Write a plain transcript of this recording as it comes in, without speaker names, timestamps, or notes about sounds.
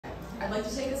I'd like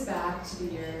to take us back to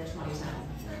the year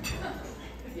 2010.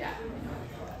 Yeah.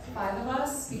 5 of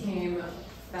us became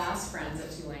fast friends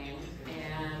at Tulane,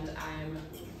 and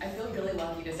I feel really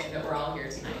lucky to say that we're all here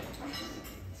tonight.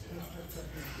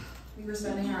 We were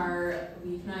spending our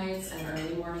weeknights and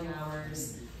early morning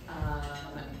hours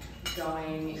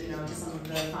going, to some of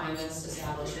the finest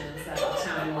establishments that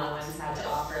uptown New Orleans had to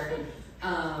offer.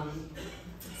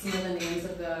 Some of the names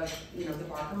of the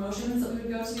bar promotions that we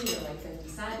would go to were like 50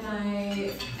 Cent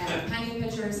Night, and Penny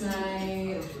Pitchers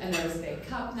Night, and there was Big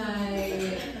Cup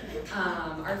Night.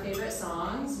 Our favorite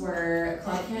songs were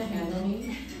Club Can't Handle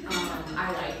Me,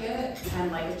 I Like It,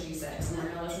 and Like a G6, and we're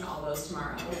gonna listen to all those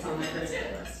tomorrow. It's on my first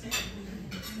playlist.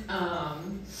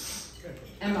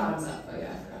 And Bottoms Up, oh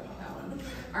yeah, I forgot about that one.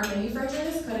 Our mini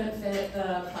fridges couldn't fit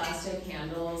the plastic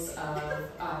handles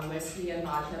of whiskey and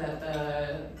vodka that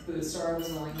the booze store was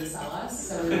willing to sell us,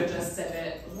 so we would just sip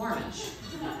it warmish.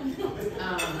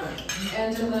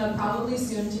 And in the probably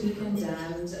soon to be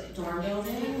condemned dorm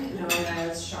building known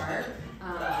as Sharp,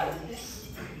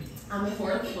 on the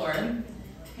 4th floor,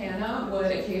 Hannah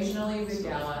would occasionally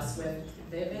regale us with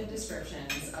vivid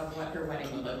descriptions of what her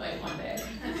wedding would look like one day.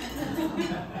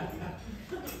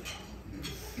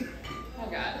 Oh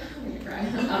God, I'm gonna cry.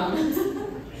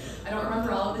 I don't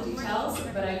remember all of the details,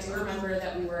 but I do remember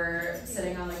that we were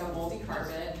sitting on like a moldy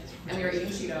carpet and we were eating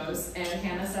Cheetos, and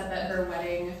Hannah said that her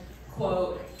wedding,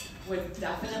 quote, would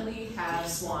definitely have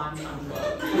swans,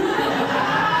 unquote.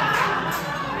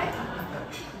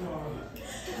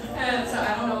 And so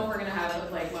I don't know if we're gonna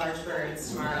have like large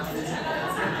birds tomorrow in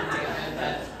attendance,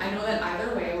 but I know that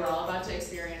either way we're all about to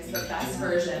experience the best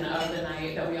version of the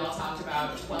night that we all talked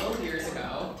about 12 years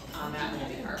ago on that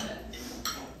moldy carpet.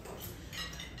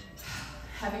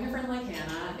 Having a friend like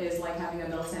Hannah is like having a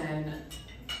built-in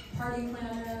party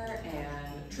planner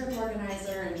and trip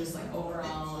organizer and just like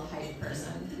overall hype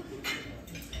person.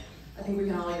 I think we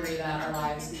can all agree that our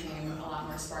lives became a lot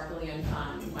more sparkly and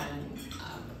fun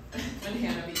when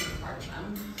Hannah became part of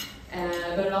them.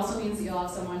 But it also means that you'll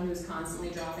have someone who's constantly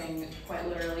dropping quite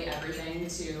literally everything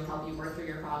to help you work through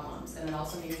your problems. And it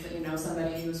also means that you know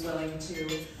somebody who's willing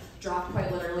to drop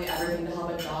quite literally everything to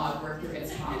help a dog work through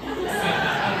its problems.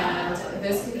 And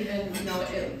this could even,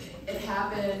 it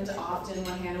happened often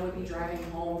when Hannah would be driving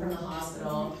home from the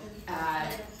hospital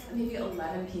at maybe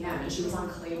 11 p.m. and she was on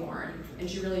Claiborne, and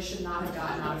she really should not have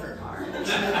gotten out of her car. She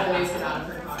would always get out of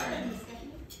her car.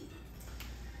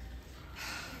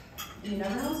 You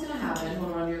never know what's going to happen when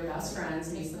one of your best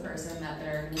friends meets the person that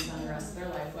they're going to spend the rest of their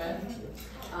life with.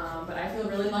 But I feel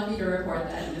really lucky to report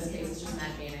that in this case it's just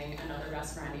Matt gaining another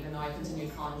best friend, even though I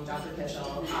continued calling you Dr.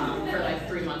 Pitchell for like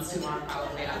 3 months too long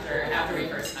probably after we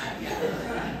first met.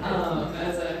 Yeah.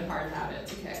 As a hard habit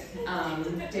to kick.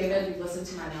 David, you've listened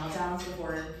to my meltdowns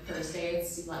before first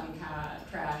dates. You've let me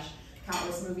crash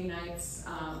countless movie nights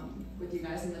with you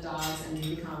guys and the dogs, and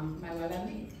you become my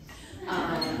WebMD.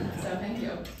 So thank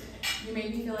you. You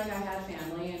made me feel like I had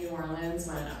family in New Orleans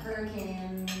when a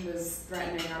hurricane was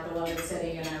threatening our beloved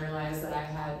city, and I realized that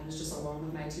I was just alone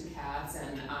with my 2 cats,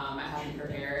 and I hadn't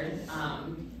prepared.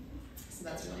 So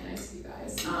that's really nice of you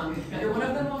guys. You're one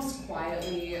of the most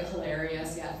quietly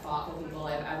hilarious yet thoughtful people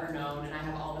I've ever known, and I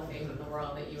have all the faith in the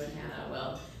world that you and Hannah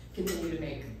will continue to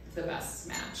make the best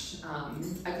match.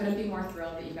 I couldn't be more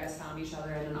thrilled that you guys found each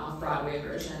other in an off-Broadway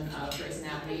version of Grey's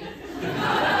Anatomy.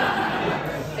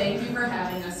 Thank you for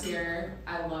having us here.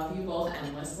 I love you both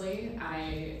endlessly.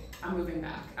 I'm moving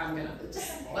back. I'm gonna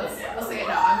let's say it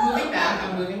now. I'm moving back.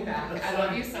 I'm moving back. I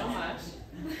love you so much.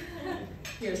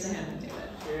 Here's to Hannah and David.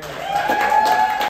 Yeah.